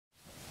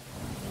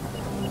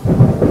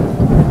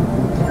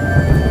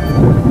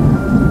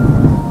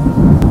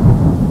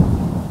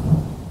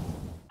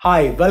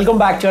Hi, welcome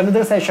back to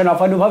another session of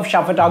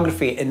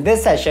anubhavshaphotography. In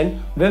this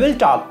session, we will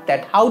talk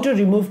that how to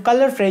remove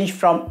color fringe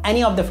from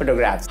any of the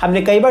photographs.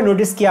 हमने कई बार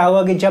notice किया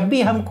होगा कि जब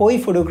भी हम कोई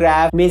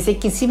फोटोग्राफ में से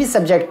किसी भी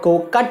सब्जेक्ट को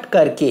कट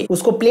करके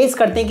उसको प्लेस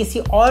करते हैं किसी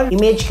और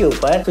इमेज के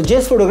ऊपर, तो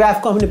जिस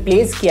फोटोग्राफ को हमने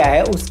प्लेस किया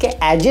है उसके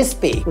एजेस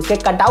पे, उसके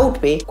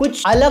कटआउट पे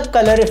कुछ अलग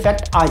कलर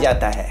इफेक्ट आ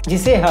जाता है,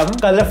 जिसे हम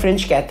कलर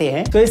फ्रिंज कहते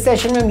हैं। तो इस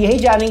सेशन में हम यही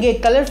जानेंगे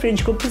कलर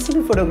फ्रिंज को किसी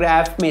भी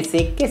फोटोग्राफ में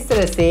से किस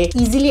तरह से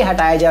इजीली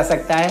हटाया जा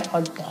सकता है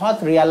और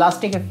बहुत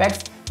रियलिस्टिक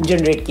इफेक्ट्स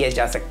जनरेट किए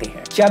जा सकते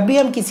हैं। जब भी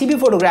हम किसी भी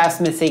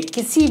फोटोग्राफ्स में से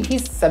किसी भी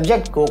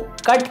सब्जेक्ट को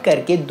कट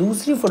करके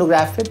दूसरी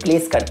फोटोग्राफ पे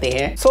प्लेस करते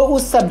हैं, तो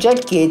उस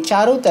सब्जेक्ट के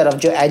चारों तरफ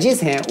जो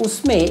एजेस हैं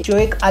उसमें जो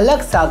एक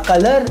अलग सा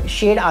कलर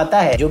शेड आता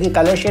है, जो कि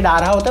कलर शेड आ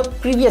रहा होता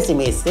है प्रीवियस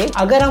इमेज से,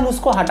 अगर हम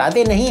उसको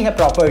हटाते नहीं है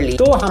प्रॉपरली,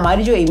 तो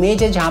हमारी जो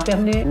इमेज है जहाँ पे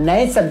हमने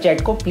नए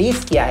सब्जेक्ट को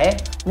प्लेस किया है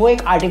वो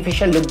एक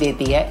आर्टिफिशियल लुक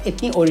देती है,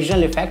 इतनी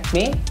ओरिजिनल इफेक्ट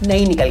में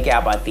नहीं निकल के आ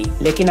पाती।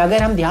 लेकिन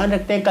अगर हम ध्यान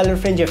रखते हैं कलर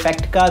फ्रिंज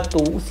इफेक्ट का, तो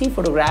उसी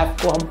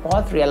फोटोग्राफ को हम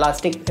बहुत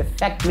रियलिस्टिक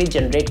इफेक्ट में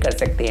जनरेट कर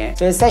सकते हैं।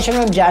 तो इस सेशन में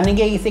हम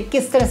जानेंगे इसे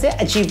किस तरह से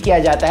अचीव किया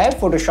जाता है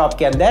फोटोशॉप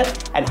के अंदर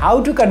and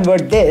how to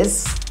convert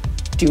this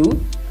to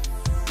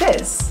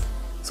this.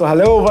 So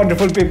hello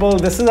wonderful people,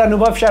 this is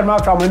Anubhav Sharma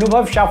from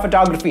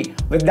anubhavshaphotography.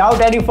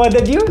 Without any further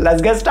ado,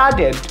 let's get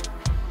started.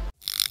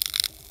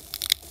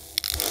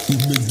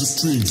 Make the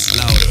strings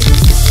louder.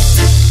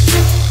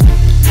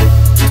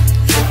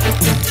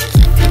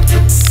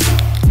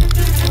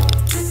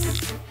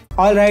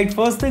 Alright,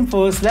 first thing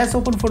first, let's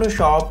open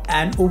Photoshop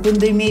and open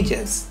the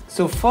images.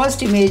 So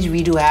first image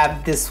we do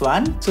have this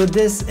one. So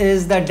this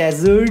is the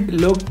desert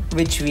look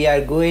which we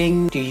are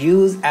going to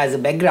use as a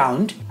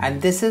background,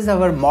 and this is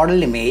our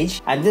model image,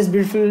 and this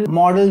beautiful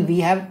model we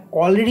have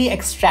already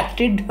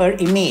extracted her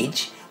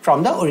image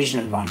from the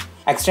original one.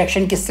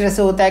 Extraction किस तरह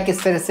से होता है,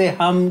 किस तरह से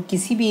हम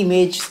किसी भी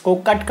इमेज को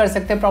कट कर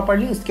सकते हैं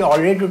प्रॉपर्ली, उसके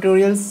ऑलरेडी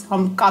ट्यूटोरियल्स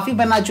हम काफ़ी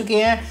बना चुके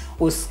हैं,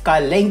 उसका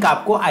लिंक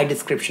आपको आई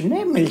डिस्क्रिप्शन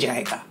में मिल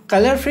जाएगा।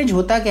 कलर फ्रिंज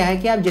होता क्या है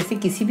कि आप जैसे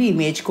किसी भी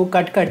इमेज को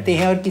कट करते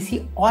हैं और किसी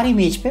और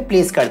इमेज पे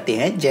प्लेस करते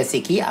हैं, जैसे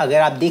कि अगर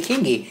आप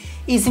देखेंगे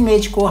इस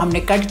इमेज को हमने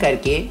कट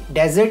करके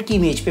डेजर्ट की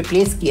इमेज पे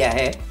प्लेस किया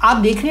है। आप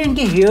देख रहे हैं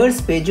इनके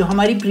हेयर्स पे जो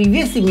हमारी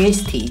प्रीवियस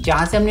इमेज थी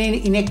जहां से हमने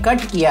इन्हें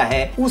कट किया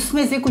है,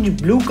 उसमें से कुछ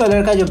ब्लू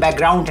कलर का जो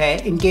बैकग्राउंड है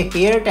इनके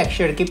हेयर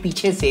टेक्सचर के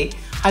पीछे से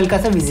हल्का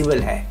सा विजिबल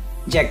है।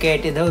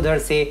 जैकेट इधर उधर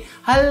से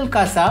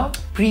हल्का सा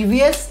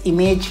प्रीवियस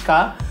इमेज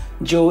का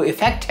जो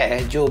इफेक्ट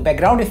है, जो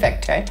बैकग्राउंड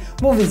इफेक्ट है,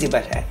 वो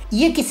विजिबल है।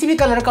 ये किसी भी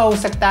कलर का हो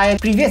सकता है,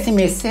 प्रीवियस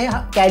इमेज से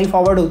कैरी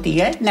फॉरवर्ड होती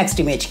है नेक्स्ट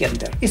इमेज के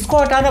अंदर। इसको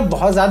हटाना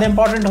बहुत ज्यादा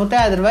इंपॉर्टेंट होता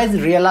है, अदरवाइज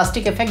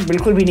रियलिस्टिक इफेक्ट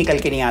बिल्कुल भी निकल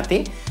के नहीं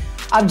आते।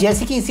 अब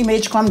जैसे कि इस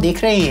इमेज को हम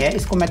देख रहे हैं,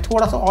 इसको मैं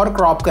थोड़ा सा और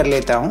क्रॉप कर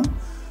लेता हूँ,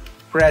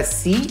 प्रेस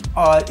सी,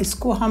 और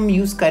इसको हम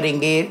यूज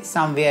करेंगे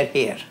समवेयर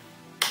हियर।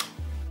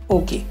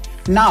 ओके,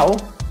 नाउ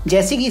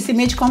जैसे कि इस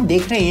इमेज को हम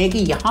देख रहे हैं कि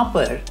यहाँ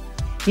पर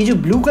ये जो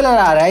ब्लू कलर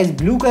आ रहा है, इस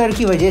ब्लू कलर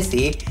की वजह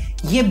से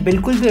ये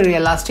बिल्कुल भी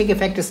रियलिस्टिक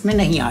इफेक्ट इसमें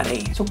नहीं आ रहे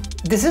हैं। So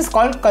this is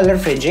called colour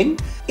fringing.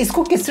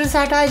 इसको किस तरह से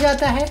हटाया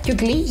जाता है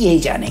क्योंकि यही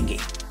जानेंगे।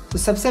 तो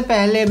सबसे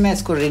पहले मैं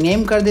इसको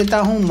रीनेम कर देता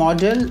हूँ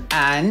मॉडल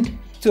एंड।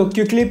 तो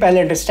क्विकली पहले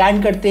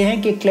अंडरस्टैंड करते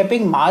हैं कि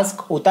क्लिपिंग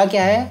मास्क होता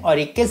क्या है और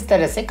ये किस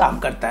तरह से काम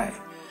करता है।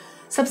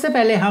 सबसे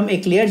पहले हम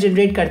एक लेयर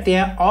जनरेट करते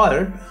हैं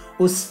और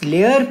उस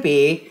लेयर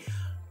पे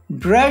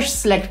ब्रश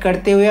सेलेक्ट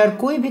करते हुए और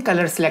कोई भी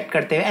कलर सेलेक्ट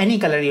करते हुए, any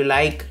colour you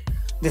like,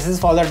 this is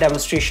for the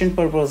demonstration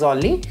purpose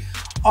only,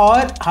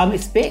 और हम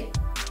इस पे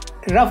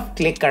रफ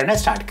क्लिक करना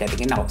स्टार्ट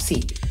करेंगे। नाउ सी,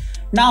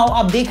 नाउ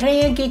आप देख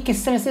रहे हैं कि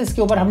किस तरह से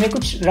इसके ऊपर हमने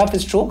कुछ रफ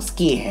स्ट्रोक्स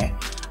किए हैं।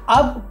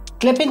 अब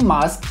क्लिपिंग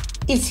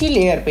मास्क, इसी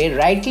लेयर पे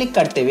राइट क्लिक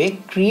करते हुए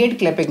create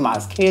clipping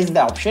mask, here is the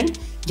option.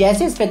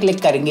 जैसे इस पे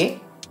क्लिक करेंगे,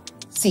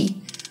 सी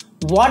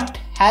व्हाट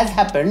हैज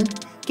हैपेंड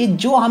कि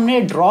जो हमने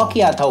ड्रॉ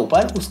किया था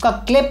ऊपर उसका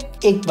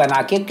क्लिप एक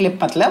बना के, क्लिप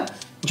मतलब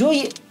जो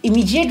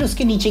इमीडिएट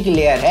उसके नीचे की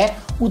लेयर है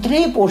उतने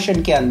ही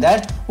पोर्शन के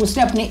अंदर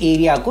उसने अपने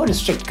एरिया को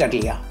रिस्ट्रिक्ट कर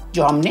लिया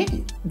जो हमने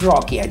ड्रॉ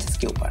किया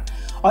जिसके ऊपर।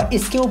 और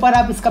इसके ऊपर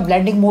आप इसका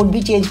ब्लेंडिंग मोड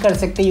भी चेंज कर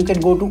सकते हैं। You can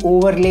go to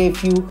overlay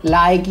if you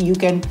like, you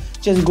can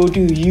just go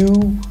to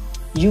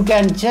you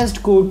can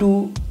just go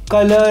to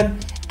colour,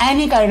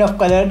 any kind of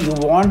colour you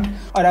want.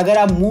 और अगर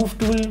आप मूव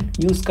टूल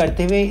यूज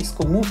करते हुए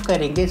इसको मूव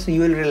करेंगे, सो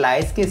यू विल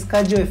रियलाइज कि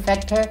इसका जो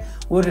इफेक्ट है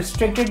वो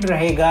रिस्ट्रिक्टेड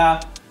रहेगा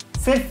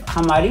सिर्फ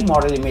हमारी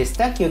मॉडल इमेज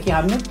तक, क्योंकि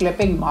हमने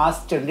क्लिपिंग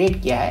मास्क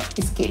जनरेट किया है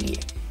इसके लिए।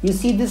 You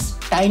see this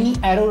tiny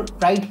arrow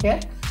right here,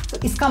 तो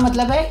इसका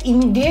मतलब है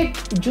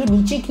इमीडिएट जो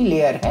नीचे की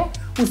लेयर है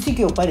उसी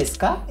के ऊपर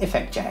इसका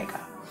इफेक्ट जाएगा।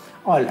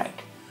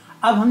 ऑलराइट,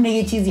 अब हमने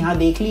ये चीज़ यहाँ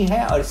देख ली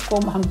है और इसको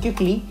हम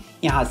क्विकली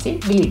यहाँ से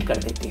डिलीट कर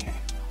देते हैं।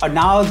 और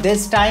नाउ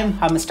दिस टाइम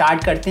हम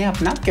स्टार्ट करते हैं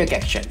अपना क्विक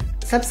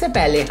एक्शन। सबसे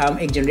पहले हम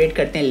एक जनरेट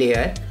करते हैं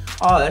लेयर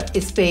और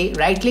इस पे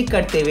राइट क्लिक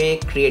करते हुए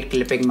क्रिएट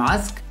क्लिपिंग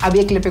मास्क। अब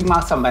ये क्लिपिंग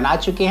मास्क हम बना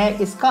चुके हैं।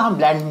 इसका हम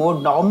ब्लेंड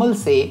मोड नॉर्मल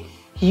से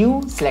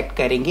ह्यू सेलेक्ट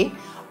करेंगे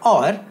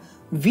और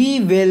we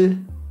will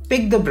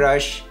pick the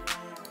brush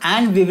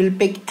and we will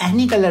pick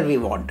any color we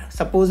want.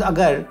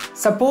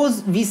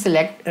 Suppose we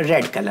select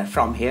red color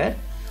from here,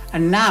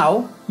 and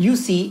now you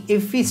see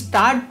if we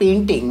start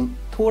painting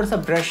थोड़ा सा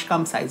brush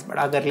कम size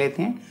बड़ा कर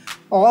लेते हैं.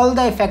 All the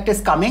effect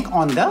is coming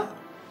on the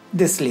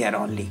this layer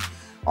only.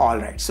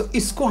 Alright, सो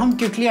इसको हम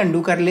quickly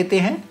undo कर लेते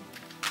हैं.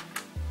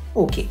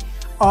 ओके,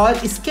 और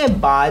इसके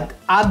बाद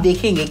आप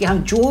देखेंगे कि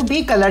हम जो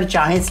भी कलर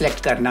चाहें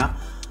सिलेक्ट करना,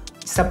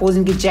 सपोज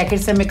इनकी जैकेट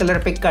से हमें कलर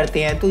पिक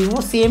करते हैं तो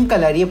वो सेम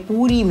कलर ये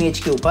पूरी इमेज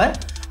के ऊपर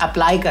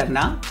अप्लाई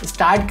करना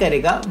स्टार्ट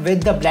करेगा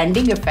with the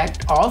blending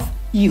effect of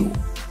you,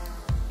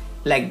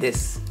 like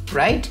this.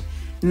 Right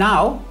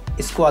now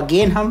इसको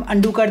अगेन हम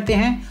अंडू करते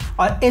हैं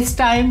और इस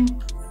टाइम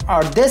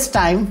और this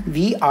time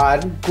we are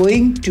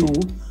going to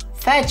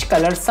fetch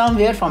colour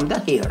somewhere from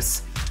the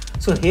hairs.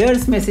 So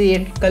hairs में से ये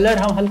कलर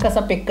हम हल्का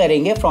सा पिक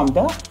करेंगे from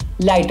the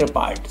lighter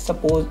part,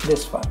 suppose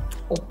this one.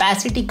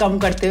 Opacity कम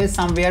करते हुए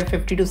somewhere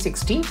 50 to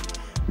 60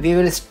 we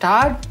will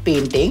start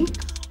painting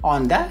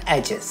on the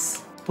edges.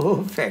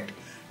 Perfect.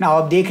 Now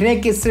आप देख रहे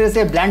हैं किस तरह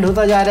से ब्लेंड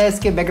होता जा रहा है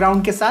इसके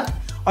बैकग्राउंड के साथ,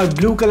 और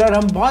ब्लू कलर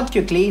हम बहुत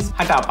क्विकली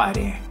हटा पा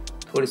रहे हैं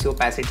थोड़ी सी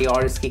ओपेसिटी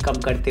और इसकी कम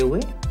करते हुए.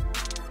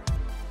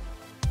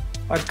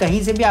 और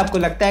कहीं से भी आपको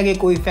लगता है कि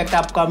कोई इफेक्ट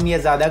आप कम या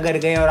ज़्यादा कर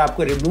गए और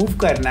आपको रिमूव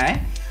करना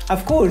है,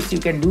 of course you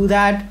can do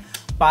that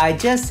by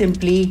just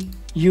simply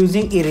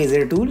using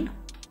eraser tool.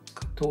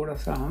 थोड़ा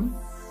सा हम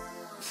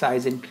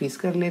साइज इंक्रीज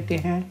कर लेते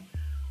हैं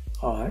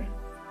और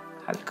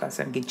हल्का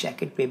सा इनकी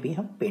जैकेट पे भी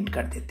हम पेंट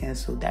कर देते हैं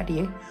सो दैट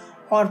ये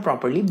और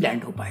प्रॉपर्ली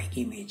ब्लेंड हो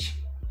पाएगी image.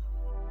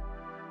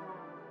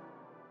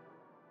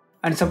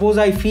 And suppose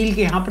I feel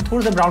कि यहाँ पर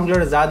थोड़ा सा ब्राउन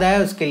कलर ज़्यादा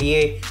है, उसके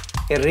लिए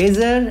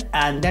इरेजर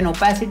एंड देन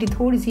ओपेसिटी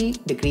थोड़ी सी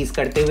डिक्रीज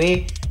करते हुए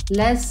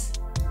let's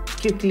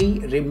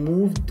quickly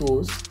remove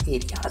those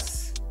areas.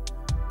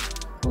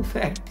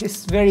 Perfect.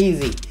 It's very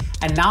easy.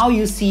 And now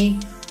you see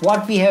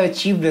what we have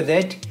achieved with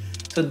it.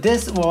 So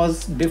this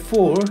was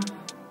before,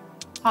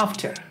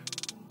 after.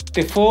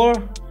 Before,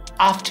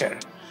 after.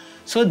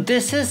 So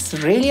this is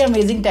really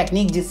amazing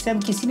technique जिससे हम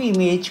किसी भी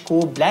image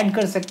को blend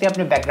कर सकते हैं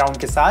अपने background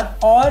के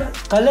साथ और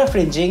कलर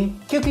फ्रिंजिंग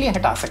क्विकली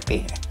हटा सकते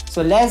हैं. So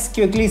let's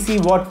quickly see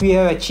what we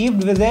have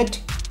achieved with it.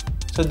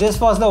 So this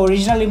was the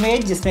original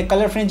image जिसमें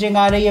कलर फ्रिंजिंग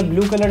आ रही है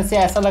ब्लू कलर से,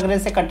 ऐसा लग रहा है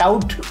जैसे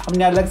कटआउट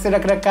हमने अलग से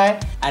रख रखा है.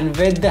 And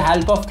with the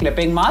help of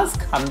clipping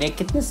mask हमने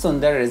कितने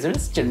सुंदर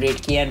रिजल्ट्स जनरेट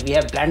किए and we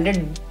have blended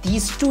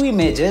these two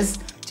images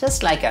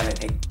just like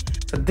anything.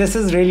 So this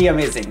is really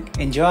amazing.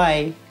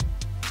 Enjoy.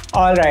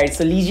 Alright,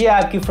 सो लीजिए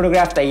आपकी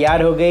फोटोग्राफ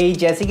तैयार हो गई.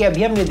 जैसे कि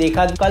अभी हमने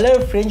देखा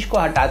कलर फ्रिंज को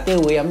हटाते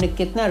हुए हमने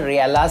कितना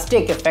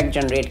रियलिस्टिक इफेक्ट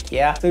जनरेट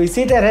किया. तो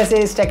इसी तरह से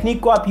इस टेक्निक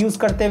को आप यूज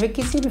करते हुए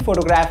किसी भी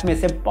फोटोग्राफ में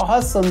से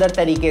बहुत सुंदर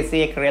तरीके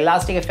से एक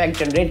रियलिस्टिक इफेक्ट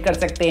जनरेट कर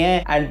सकते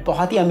हैं एंड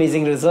बहुत ही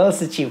अमेजिंग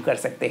रिजल्ट्स अचीव कर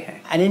सकते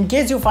हैं. And in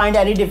case you find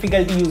any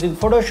difficulty using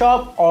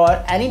Photoshop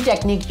और any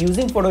technique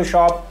using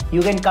Photoshop,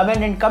 you can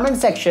comment in comment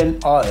section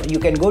or you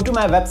can go to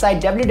my website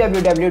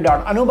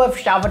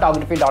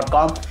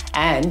www.anubhavshaphotography.com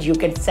and you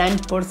can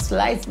send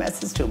personalized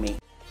message to me.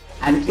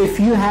 And if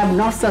you have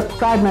not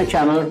subscribed my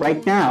channel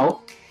right now,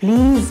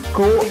 please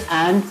go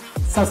and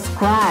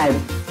subscribe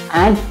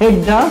and hit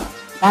the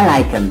bell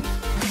icon.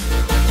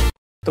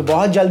 तो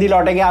बहुत जल्दी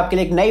लौटेंगे आपके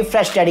लिए एक नई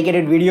fresh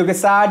dedicated video के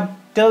साथ.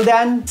 Till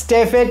then,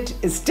 stay fit,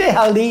 stay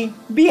healthy,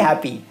 be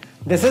happy.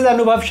 This is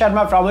Anubhav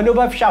Sharma from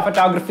Anubhav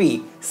Photography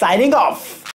signing off.